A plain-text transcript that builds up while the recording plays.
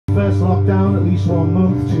first lockdown at least 1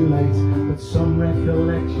 month too late, but some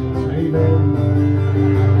recollections may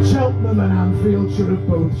vary. Cheltenham and Anfield should have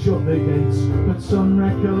both shut their gates, but some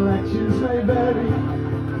recollections may vary.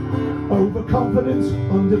 Overconfident,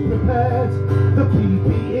 underprepared, the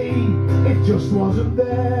PPE, it just wasn't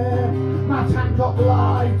there. Matt Hancock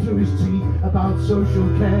lied through his teeth about social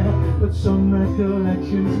care, but some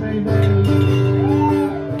recollections may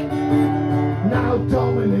vary. Now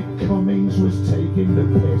Dominic Cummings was taking the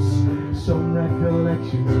piss, some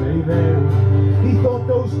recollections may vary. He thought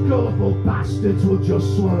those gullible bastards will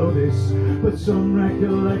just swallow this, but some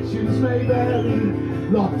recollections may vary.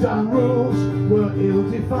 Lockdown rules were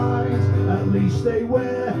ill-defined, at least they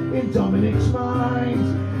were in Dominic's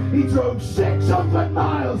mind. He drove 600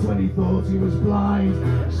 miles when he thought he was blind,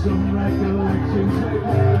 some recollections may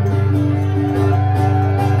vary.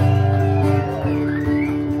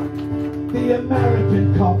 The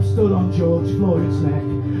American cop stood on George Floyd's neck,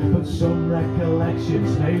 but some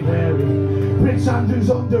recollections may vary. Prince Andrew's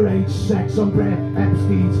underage sex on Brett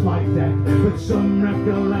Epstein's flight deck, but some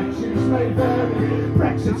recollections may vary.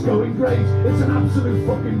 Brexit's going great, it's an absolute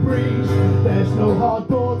fucking breeze. There's no hard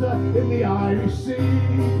border in the Irish Sea.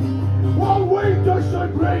 One week to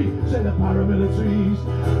agree, say the paramilitaries,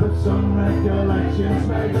 but some recollections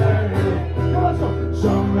may vary. Come on,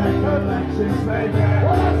 some recollections may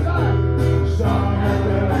vary. Some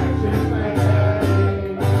recollections